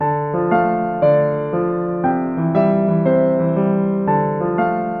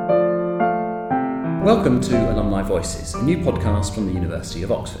Welcome to Alumni Voices, a new podcast from the University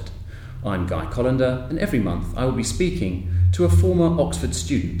of Oxford. I'm Guy Collender, and every month I will be speaking to a former Oxford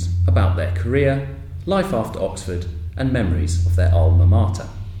student about their career, life after Oxford, and memories of their alma mater.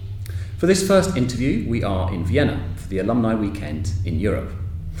 For this first interview, we are in Vienna for the Alumni Weekend in Europe.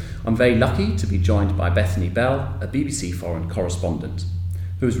 I'm very lucky to be joined by Bethany Bell, a BBC foreign correspondent,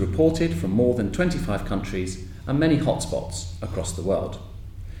 who has reported from more than 25 countries and many hotspots across the world.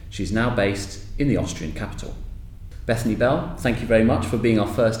 She's now based in the Austrian capital. Bethany Bell, thank you very much for being our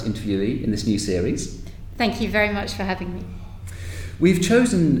first interviewee in this new series. Thank you very much for having me. We've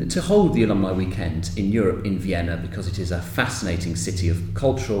chosen to hold the Alumni Weekend in Europe in Vienna because it is a fascinating city of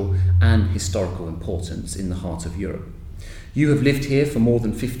cultural and historical importance in the heart of Europe. You have lived here for more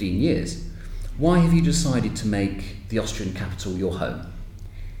than 15 years. Why have you decided to make the Austrian capital your home?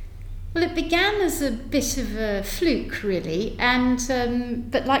 Well, it began as a bit of a fluke, really,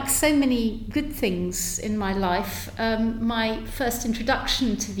 but like so many good things in my life, my first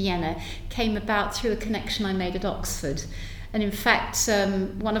introduction to Vienna came about through a connection I made at Oxford. And in fact,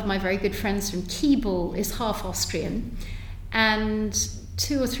 one of my very good friends from Keble is half Austrian, and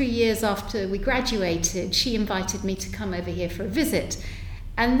 2 or 3 years after we graduated, she invited me to come over here for a visit.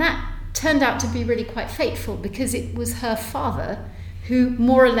 And that turned out to be really quite fateful, because it was her father who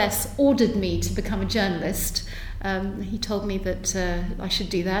more or less ordered me to become a journalist. He told me that I should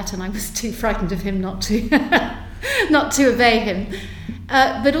do that, and I was too frightened of him not to not to obey him.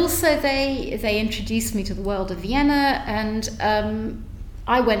 But also they introduced me to the world of Vienna, and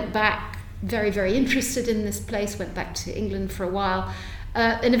I went back very, very interested in this place, went back to England for a while,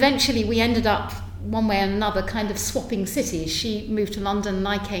 and eventually we ended up, one way or another, kind of swapping cities. She moved to London and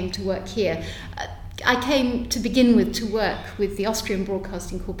I came to work here. I came to begin with to work with the Austrian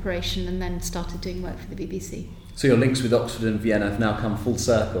Broadcasting Corporation and then started doing work for the BBC. So your links with Oxford and Vienna have now come full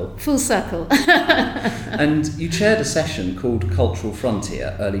circle. Full circle. And you chaired a session called Cultural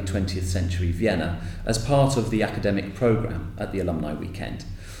Frontier, Early 20th Century Vienna, as part of the academic programme at the Alumni Weekend.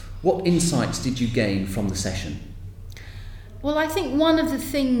 What insights did you gain from the session? Well, I think one of the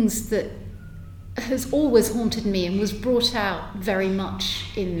things that has always haunted me and was brought out very much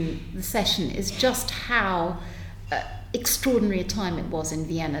in the session is just how extraordinary a time it was in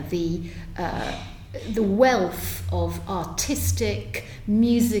Vienna. The wealth of artistic,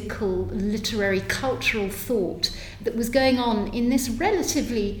 musical, literary, cultural thought that was going on in this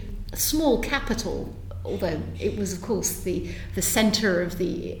relatively small capital, although it was, of course, the centre of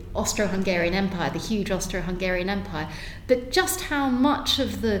the Austro-Hungarian Empire, the huge Austro-Hungarian Empire, but just how much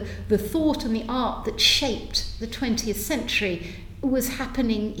of the thought and the art that shaped the 20th century was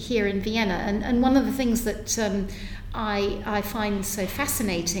happening here in Vienna. And one of the things that I find so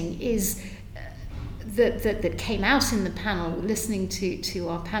fascinating is that came out in the panel, listening to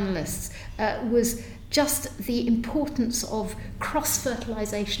our panellists, was just the importance of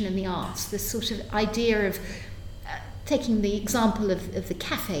cross-fertilisation in the arts, this sort of idea of taking the example of the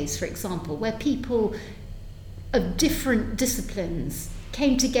cafes, for example, where people of different disciplines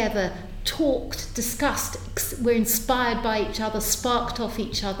came together, talked, discussed, were inspired by each other, sparked off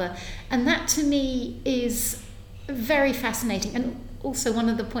each other. And that to me is very fascinating. And also one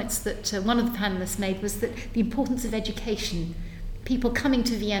of the points that one of the panellists made was that the importance of education, people coming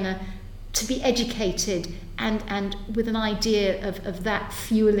to Vienna to be educated and with an idea of that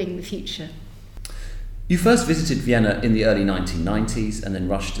fueling the future. You first visited Vienna in the early 1990s and then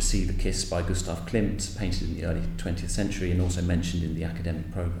rushed to see The Kiss by Gustav Klimt, painted in the early 20th century and also mentioned in the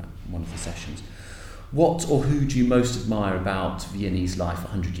academic programme, one of the sessions. What or who do you most admire about Viennese life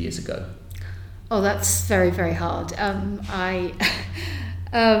 100 years ago? Oh, that's very, very hard. The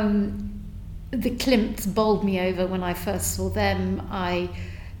Klimts bowled me over when I first saw them.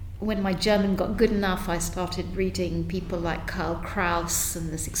 When my German got good enough, I started reading people like Karl Kraus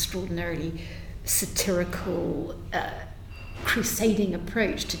and this extraordinarily satirical, crusading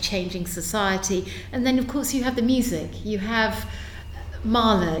approach to changing society. And then, of course, you have the music. You have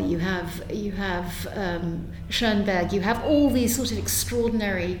Mahler, you have Schoenberg, you have all these sort of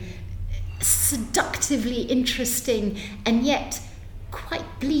extraordinary, seductively interesting, and yet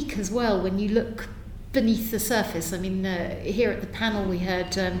quite bleak as well when you look beneath the surface. I mean, here at the panel we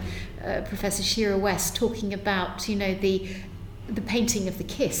heard Professor Shira West talking about, the painting of the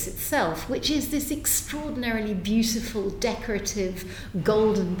Kiss itself, which is this extraordinarily beautiful, decorative,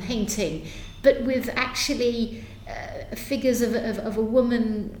 golden painting, but with actually figures of a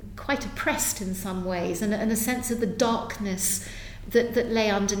woman quite oppressed in some ways, and a sense of the darkness that lay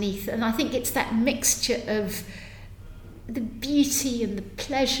underneath. And I think it's that mixture of the beauty and the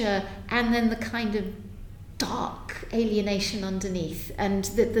pleasure, and then the kind of dark alienation underneath, and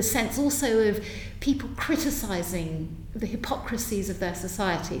the sense also of people criticising the hypocrisies of their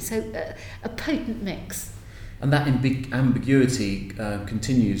society. So a potent mix. And that ambiguity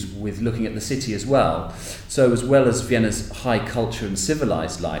continues with looking at the city as well. So as well as Vienna's high culture and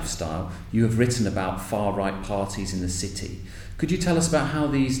civilised lifestyle, you have written about far-right parties in the city. Could you tell us about how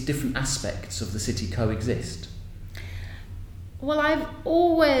these different aspects of the city coexist? Well, I've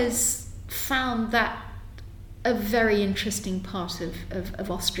always found that a very interesting part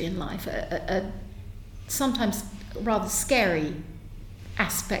of Austrian life, a sometimes rather scary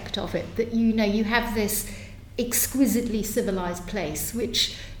aspect of it, that you have this exquisitely civilized place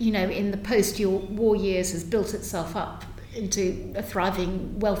which in the post-war years has built itself up into a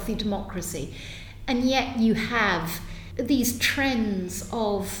thriving, wealthy democracy, and yet you have these trends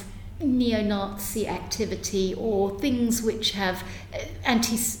of neo-Nazi activity or things which have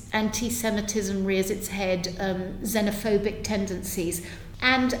anti-Semitism rears its head, xenophobic tendencies,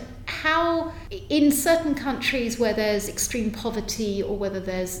 and how in certain countries where there's extreme poverty or where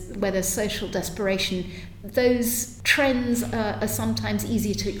there's social desperation, those trends are sometimes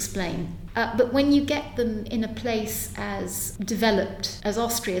easier to explain. But when you get them in a place as developed as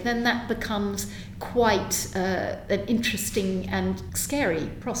Austria, then that becomes quite an interesting and scary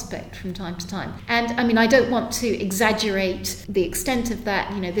prospect from time to time. And I mean, I don't want to exaggerate the extent of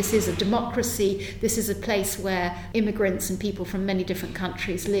that. This is a democracy. This is a place where immigrants and people from many different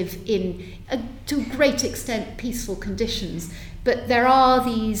countries live in, to a great extent, peaceful conditions. But there are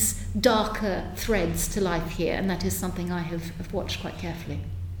these darker threads to life here, and that is something I have watched quite carefully.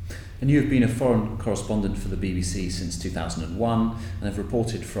 And you have been a foreign correspondent for the BBC since 2001 and have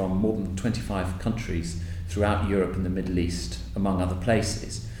reported from more than 25 countries throughout Europe and the Middle East, among other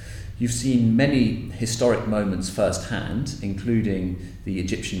places. You've seen many historic moments firsthand, including the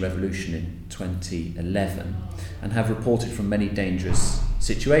Egyptian Revolution in 2011, and have reported from many dangerous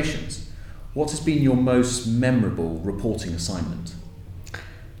situations. What has been your most memorable reporting assignment?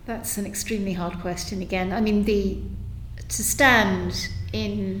 That's an extremely hard question again. I mean, to stand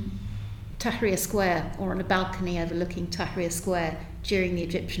in Tahrir Square or on a balcony overlooking Tahrir Square during the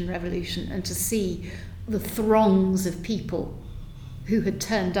Egyptian Revolution and to see the throngs of people who had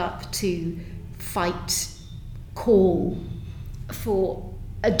turned up to fight, call for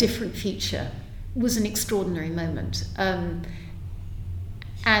a different future was an extraordinary moment.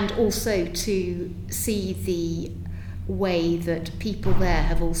 And also to see the way that people there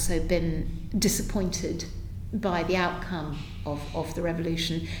have also been disappointed by the outcome of the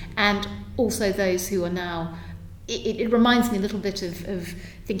revolution, and also those who are now, it reminds me a little bit of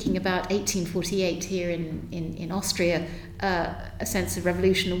thinking about 1848 here in Austria, a sense of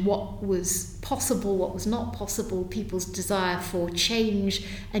revolution and what was possible, what was not possible, people's desire for change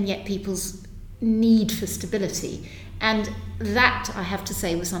and yet people's need for stability. And that, I have to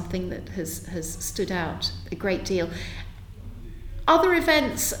say, was something that has stood out a great deal. Other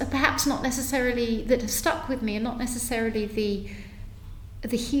events, perhaps not necessarily, that have stuck with me, are not necessarily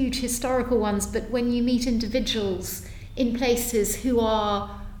the huge historical ones, but when you meet individuals in places who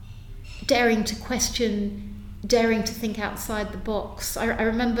are daring to question, daring to think outside the box. I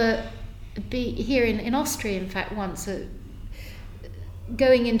remember here in Austria, in fact, once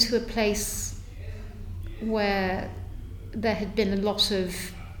going into a place where there had been a lot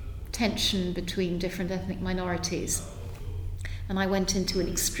of tension between different ethnic minorities. And I went into an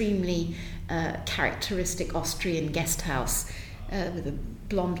extremely characteristic Austrian guest house with a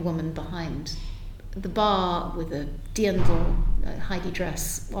blonde woman behind the bar with a dirndl, Heidi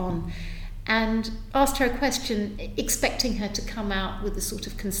dress on, and asked her a question, expecting her to come out with a sort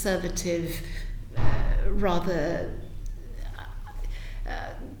of conservative, rather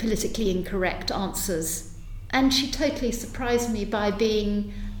politically incorrect answers. And she totally surprised me by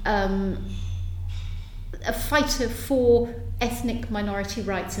being a fighter for ethnic minority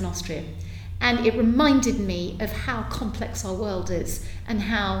rights in Austria. And it reminded me of how complex our world is and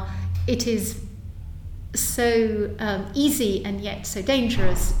how it is so easy and yet so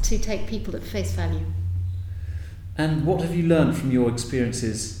dangerous to take people at face value. And what have you learned from your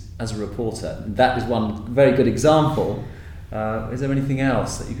experiences as a reporter? That is one very good example. Is there anything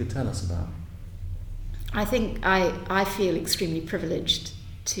else that you could tell us about? I think I feel extremely privileged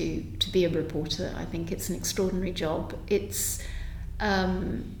to be a reporter. I think it's an extraordinary job. It's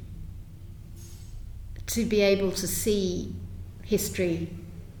to be able to see history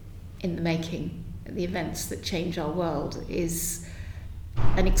in the making, the events that change our world, is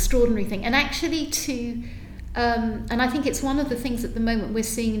an extraordinary thing. And actually and I think it's one of the things at the moment we're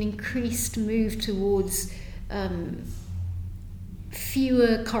seeing an increased move towards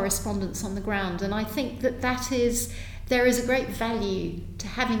fewer correspondents on the ground. And I think there is a great value to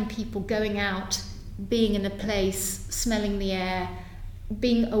having people going out, being in a place, smelling the air,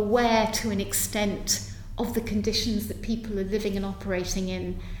 being aware to an extent of the conditions that people are living and operating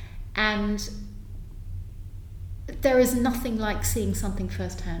in. And there is nothing like seeing something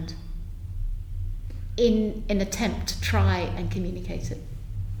firsthand in an attempt to try and communicate it.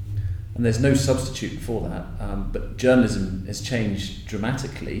 And there's no substitute for that, but journalism has changed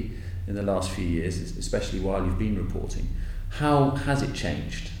dramatically in the last few years, especially while you've been reporting. How has it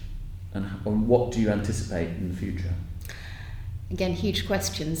changed, and what do you anticipate in the future? Again, huge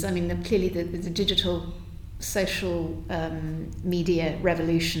questions. I mean, clearly the digital social media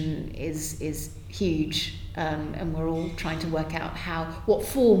revolution is huge, and we're all trying to work out what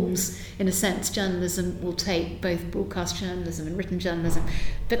forms, in a sense, journalism will take, both broadcast journalism and written journalism.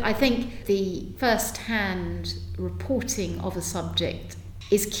 But I think the first-hand reporting of a subject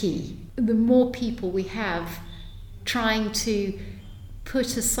is key. The more people we have trying to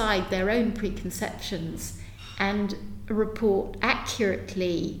put aside their own preconceptions and report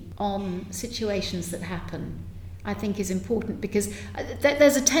accurately on situations that happen, I think is important, because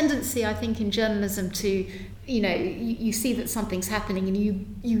there's a tendency, I think, in journalism to, you see that something's happening and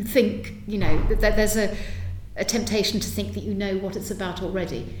you think, that there's a temptation to think that you know what it's about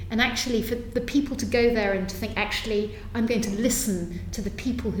already. And actually, for the people to go there and to think, actually, I'm going to listen to the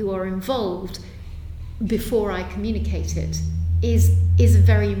people who are involved before I communicate it, is a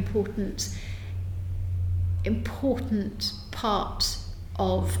very important part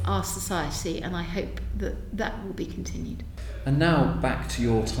of our society, and I hope that will be continued. And now back to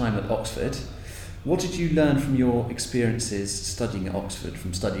your time at Oxford. What did you learn from your experiences studying at Oxford,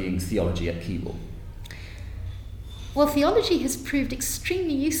 from studying theology at Keble? Well, theology has proved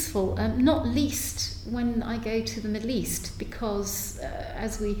extremely useful, not least when I go to the Middle East, because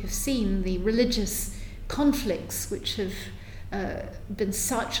as we have seen, the religious conflicts which have been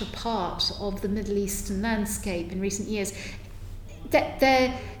such a part of the Middle Eastern landscape in recent years,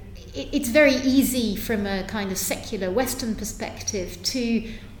 it's very easy from a kind of secular Western perspective to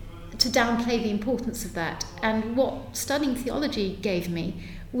downplay the importance of that. And what studying theology gave me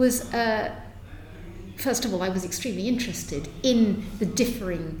was, first of all, I was extremely interested in the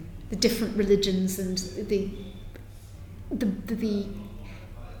different religions and the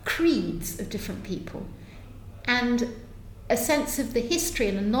creeds of different people, and a sense of the history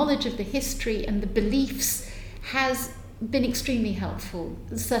and a knowledge of the history and the beliefs has been extremely helpful,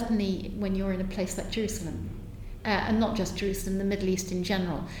 certainly when you're in a place like Jerusalem, and not just Jerusalem, the Middle East in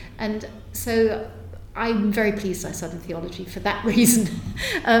general. And so I'm very pleased I studied theology for that reason.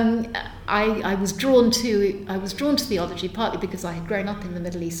 I was drawn to theology partly because I had grown up in the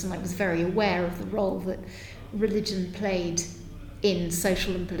Middle East and I was very aware of the role that religion played in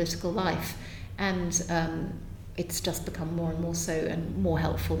social and political life, and it's just become more and more so and more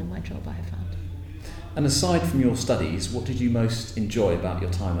helpful in my job, I have found. And aside from your studies, what did you most enjoy about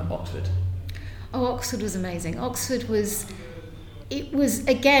your time at Oxford? Oh, Oxford was amazing. It was,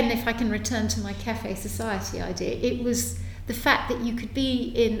 again, if I can return to my Cafe Society idea, it was the fact that you could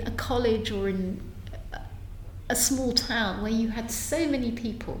be in a college or in a small town where you had so many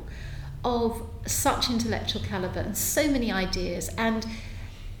people of such intellectual calibre and so many ideas, and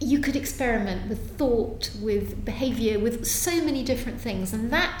you could experiment with thought, with behaviour, with so many different things,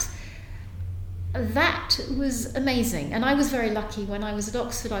 and that was amazing. And I was very lucky. When I was at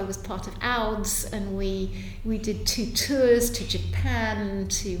Oxford, I was part of AUDS, and we did 2 tours to Japan,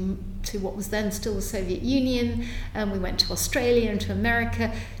 to what was then still the Soviet Union, and we went to Australia and to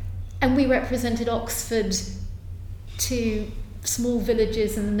America, and we represented Oxford to small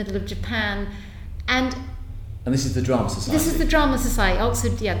villages in the middle of Japan. And this is the Drama Society? This is the Drama Society,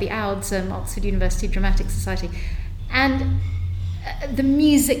 Oxford, the AUDS, Oxford University Dramatic Society. And the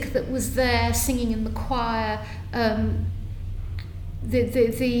music that was there, singing in the choir, the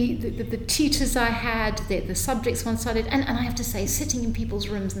tutors I had, the subjects one studied, and I have to say, sitting in people's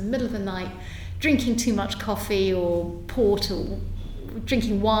rooms in the middle of the night, drinking too much coffee or port or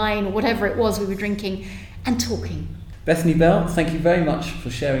drinking wine or whatever it was we were drinking, and talking. Bethany Bell, thank you very much for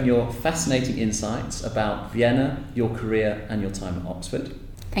sharing your fascinating insights about Vienna, your career and your time at Oxford.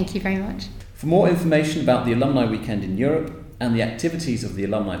 Thank you very much. For more information about the Alumni Weekend in Europe and the activities of the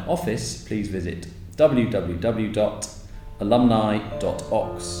Alumni Office, please visit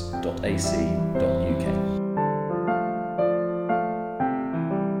www.alumni.ox.ac.uk.